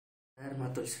नमस्कार,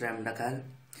 म तुलसीराम ढकाल।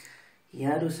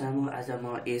 यहाँहरु सामु आज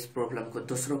म यस प्रोब्लमको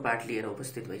दोस्रो पार्ट लिएर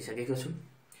उपस्थित भइसकेको छु।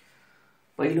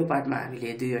 पहिलो पार्टमा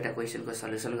हामीले दुईवटा क्वेशनको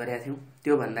सल्युसन गरेका थियौं।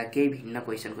 त्यो भन्दा केही भिन्न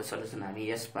क्वेशनको सल्युसन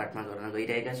हामी यस पार्टमा गर्न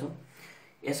गइरहेका छौं।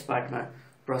 यस पार्टमा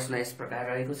प्रश्न यस प्रकार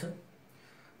रहेको छ।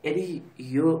 यदि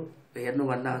यो हेर्नु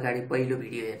भन्दा अगाडि पहिलो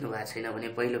भिडियो हेर्नु भएको छैन भने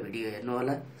पहिलो भिडियो हेर्नु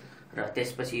होला र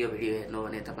त्यसपछि यो भिडियो हेर्नु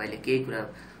भने तपाईले केही कुरा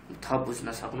थप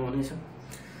बुझ्न सक्नुहुनेछ।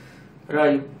 र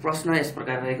यो प्रश्न यस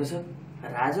प्रकार रहेको छ।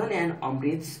 Rajan and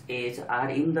अमृत's as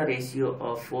are in the ratio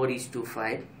of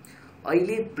 4:5।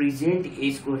 अहिले प्रेजेन्ट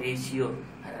एजको रेशियो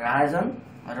राजन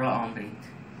र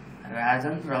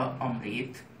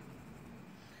अमृत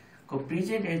को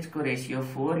प्रेजेन्ट एजको रेशियो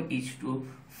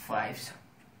 4:5 छ।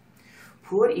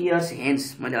 4 इयर्स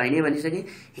हेन्स मैले अहिले भनिसके,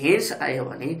 हेन्स आयो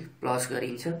भने प्लस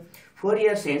गरिन्छ। 4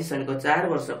 इयर्स हेन्स भनेको 4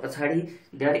 वर्ष पछाडि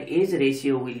there as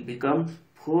ratio will become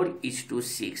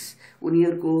 4:6।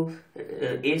 उनीहरुको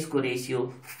एजको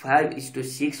रेशियो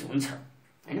 5:6 हुन्छ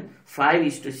हैन।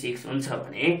 5:6 हुन्छ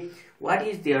भने what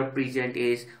is there present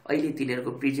as, अहिले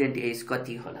तिनीहरुको प्रेजेन्ट एज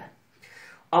कति होला।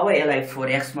 अब यसलाई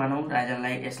 4x मानौं,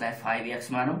 राजनलाई यसलाई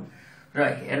 5x मानौं र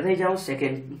हेर्दै जाउँ।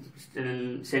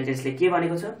 सेकेन्ड सेन्टेन्सले के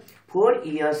भनेको छ। 4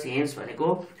 इयर्स हेन्स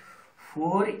भनेको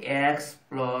 4x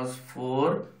 + 4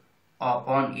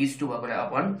 अपन इज टु भएकोले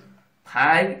अपन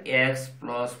 5x +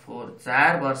 4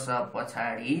 4 वर्ष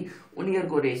पछाडि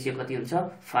उनीहरुको रेशियो कति हुन्छ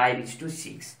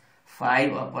 5:6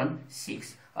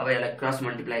 5/6। अब यसलाई क्रस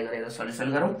मल्टिप्लाई गरेर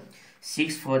सल्युसन गरौँ।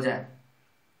 6 4 जा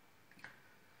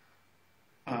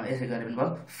यसै गरे पनि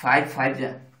भयो। 5 5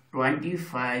 जा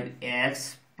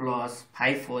 25x +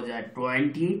 5 4 जा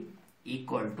 20 =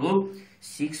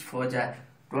 6 4 जा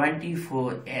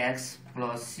 24x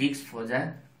 + 6 4 जा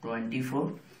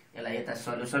 24। यसलाई यता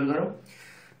सल्युसन गरौँ।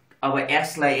 अब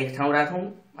x लाई एक ठाउँ राखौं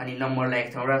अनि नम्बरलाई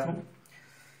एक ठाउँ राखौं।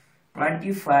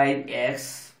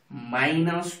 25x -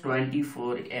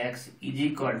 24x =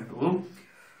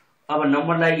 अब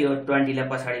नम्बरलाई यो 20 लाई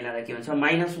पछाडी लाँदा के हुन्छ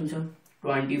माइनस हुन्छ।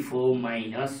 24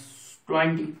 -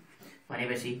 20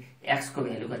 भनेपछि x को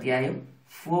भ्यालु कति आयो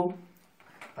 4।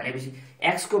 भनेपछि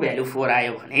x को भ्यालु 4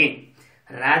 आयो भने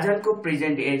राजनको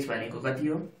प्रेजेन्ट एज भनेको कति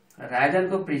हो।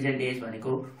 राजनको प्रेजेन्ट एज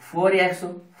भनेको 4x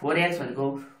हो। 4x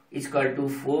भनेको =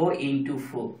 4 ×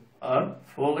 4 और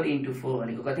 4 × 4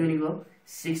 भनेको कति हुने भयो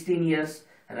 16 इयर्स।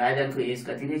 राजनको एज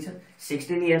कति रहेछ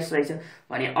 16 इयर्स रहेछ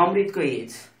भने अमृतको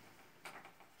एज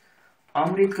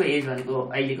भनेको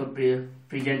अहिलेको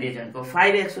प्रेजेन्ट एज भनेको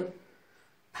 5x हो।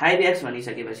 5x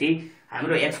भनिसकेपछि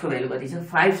हाम्रो x को भ्यालु कति छ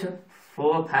 5 छ।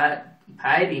 5 ×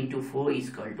 4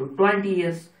 = 20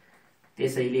 इयर्स।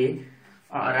 त्यसैले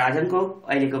राजनको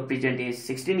अहिलेको प्रेजेन्ट एज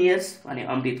 16 इयर्स अनि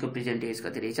अमृतको प्रेजेन्ट एज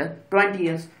कति रहेछ 20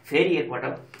 इयर्स। फेरि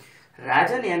एकपटक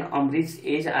Rajan and अमृत's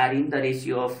as are in the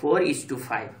ratio of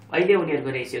 4:5। अहिले उनीहरुको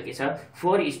रेशियो के छ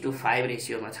 4:5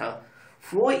 रेशियोमा छ।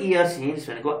 4 इयर्स हेन्स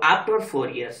भनेको आफ्टर 4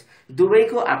 इयर्स,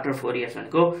 दुवैको आफ्टर 4 इयर्स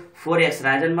भनेको 4x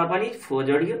राजनमा पनि 4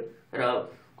 जोडियो र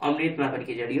अमृतमा पनि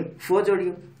के जोडियो 4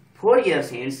 जोडियो। 4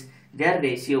 years hence their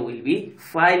ratio will be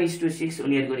 5:6।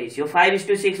 उनीहरुको रेशियो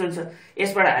 5:6 हुन्छ।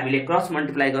 यसबाट हामीले क्रस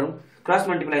मल्टिप्लाई गरौँ। क्रस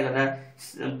मल्टिप्लाई गर्दा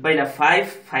पहिला 5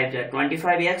 5 जा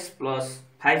 25x +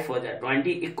 5 4 जा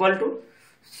 20 =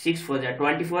 6 4 जा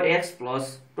 24x +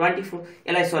 24।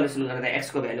 यसलाई सल्युसन गर्दा x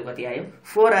को भ्यालु कति आयो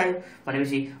 4 आयो।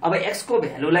 भनेपछि अब x को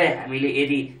भ्यालुलाई हामीले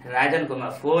यदि राजनकोमा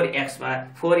 4x मा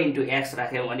 4 × x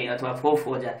राख्यौं भने अथवा 4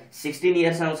 4 जा 16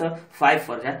 इयर्स आउँछ, 5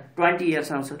 4 जा 20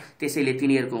 इयर्स आउँछ। त्यसैले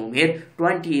तिनीहरुको उमेर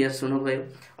 20 इयर्स हुनुभयो।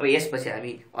 अब यसपछि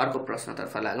हामी अर्को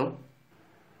प्रश्नतर्फ लागौं।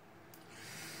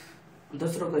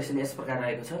 दोस्रो क्वेशन यस प्रकार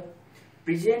रहेको छ।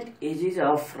 Present ages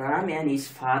of Ram and his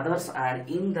father's are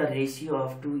in the ratio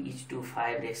of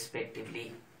 2:5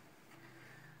 respectively.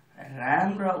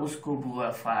 Ram र उसको बुवा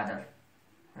फादर,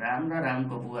 राम र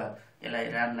रामको बुवा, यसलाई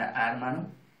रामलाई आर मानौं,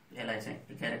 यसलाई चाहिँ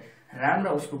के अरे राम र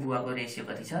उसको बुवाको रेशियो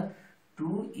कति छ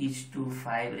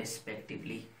 2:5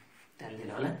 रेस्पेक्टिभली। ध्यान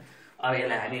दिनु होला। अब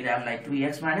यसलाई हामी रामलाई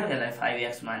 2x मान्यौं, यसलाई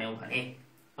 5x मान्यौं भने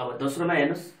अब दोस्रोमा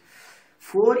हेर्नुस्।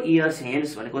 4 इयर्स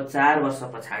हेन्स भनेको 4 वर्ष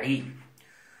पछाडि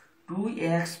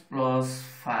 2x +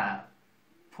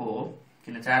 4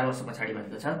 किन 4 वर्ष पछाडि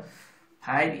भनेको छ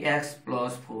 5x +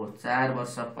 4 4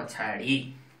 वर्ष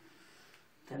पछाडि।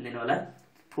 ध्यान दिनु होला।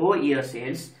 4 years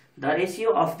hence the ratio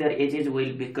of there ages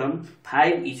will become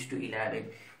 5:11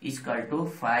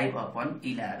 =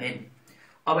 5/11।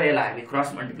 अब यसलाई हामी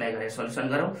क्रस मल्टिप्लाई गरेर सल्युसन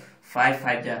गरौँ। 5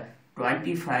 5 जा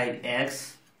 25x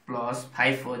 +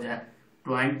 5 4 जा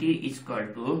 20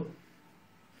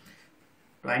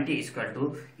 =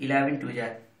 11 2 जा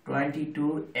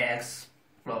 22x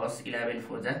 + 11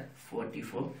 4 जा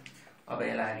 44। अब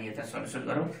यसलाई हामी यता सल्युसन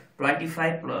गरौँ।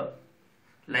 25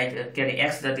 लाइक के अरे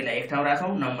एक्स जतिलाई एक ठाउँ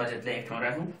राखौँ, नम्बर जतिलाई एक ठाउँ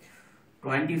राखौँ।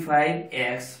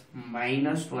 25x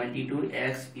minus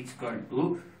 22x equal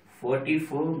two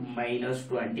 44 minus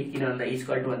 20, किन भन्दा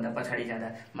इक्वल टू भन्दा पछाडि जाँदा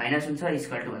माइनस हुन्छ,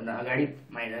 इक्वल टू भन्दा अगाडि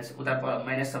माइनस, उता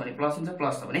माइनस छ भने प्लस हुन्छ,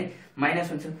 प्लस छ भने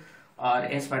माइनस हुन्छ।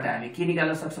 और यसबाट हामी के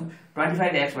निकाल्न सक्छौँ,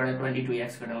 25x बाट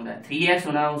 22x घटाउँदा 3x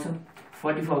हुन आउँछ,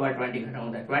 44 बाट 20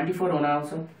 घटाउँदा 24 हुन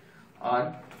आउँछ। और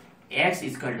x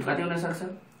इक्वल टू कति हुन सक्छ,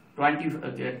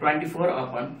 24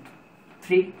 अपन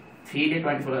 3, 3 ले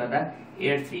 24 गर्दा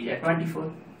 8 3 जा 24,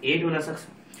 8 हुन सक्छ।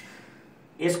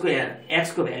 यसको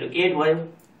x को भ्यालु 8 भयो।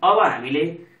 अब हामीले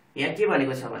यहाँ के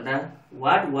भनेको छ भन्दा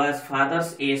what was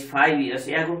father's age 5 years,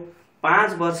 यहाँको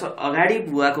 5 वर्ष अगाडि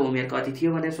बुवाको उमेर कति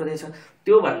थियो भनेर सोधेछ।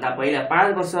 त्यो भन्दा पहिला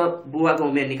 5 वर्ष बुवाको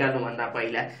उमेर निकाल्नु भन्दा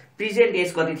पहिला प्रेजेन्ट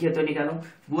एज कति थियो त्यो निकालौं।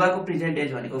 बुवाको प्रेजेन्ट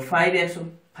एज भनेको 5x हो,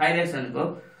 5x भनेको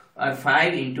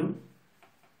 5 into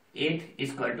 8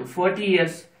 इक्वल टू 40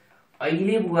 इयर्स।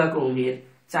 अहिले बुवाको उमेर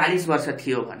 40 वर्ष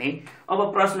थियो भने अब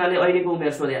प्रश्नले अहिलेको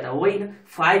उमेर सोधे त होइन,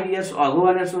 5 इयर्स अगो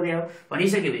भनेर सोधे हो।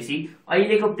 भनिसकेपछि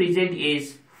अहिलेको प्रेजेन्ट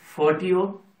एज 40 हो,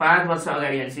 5 वर्ष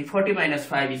अगाडि भनेपछि 40 minus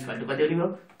 5 इक्वल टू कति हो,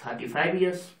 35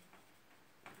 इयर्स।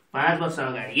 5 वर्ष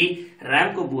अगाडि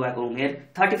रामको बुवाको उमेर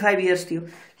 35 इयर्स थियो।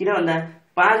 किन भन्दा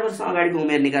 5 वर्ष अगाडिको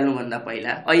उमेर निकाल्नु भन्दा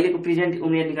पहिला अहिलेको प्रेजेन्ट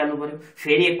उमेर निकाल्नु पर्यो।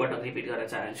 फेरि एकपटक रिपिट गर्न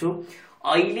चाहन्छु,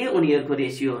 अहिले उनीहरुको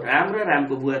रेशियो राम र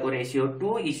रामको बुवाको रेशियो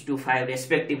 2:5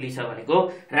 रेस्पेक्टिभली छ भनेको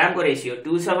रामको रेशियो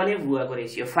 2 छ भने बुवाको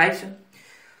रेशियो 5 छ।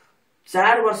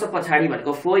 4 वर्ष पछाडि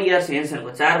भनेको 4 इयर्स हेन्स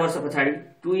भनेको 4 वर्ष पछाडि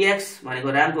 2x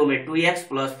भनेको रामको उमेर 2x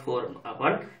plus 4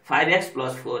 upon 5x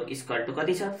plus 4 equal two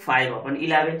कति छ, 5 अपन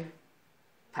 11।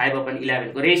 5 अपन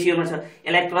 11 को रेशियोमा छ।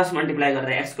 यसलाई क्रस मल्टिप्लाई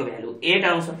गर्दा x को भ्यालु 8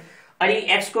 आउँछ। अनि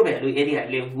x को भ्यालु यदि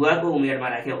हामीले बुवाको उमेरमा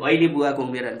राख्यौ, अहिले बुवाको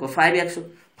उमेर भनेको 5x हो।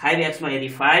 5x मा यदि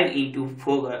 5 into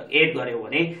 8 गर्यो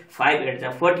भने 5 8 जा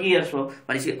 40 इयर्स हो।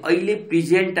 भनेपछि अहिले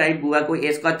प्रेजेन्ट टाइम बुवाको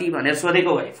एज कति भनेर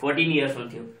सोधेको भए 14 इयर्स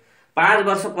हुन्थ्यो। 5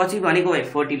 वर्ष पछि भनेको भए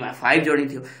 40 मा 5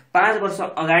 जोडिन्थ्यो। 5 वर्ष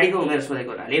अगाडिको उमेर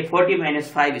सोधेको हुनाले 40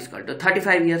 minus 5 इक्वल टू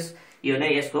 35 इयर्स। यो नै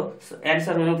यसको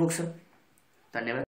एन्सर हुन पुग्छ। धन्यवाद।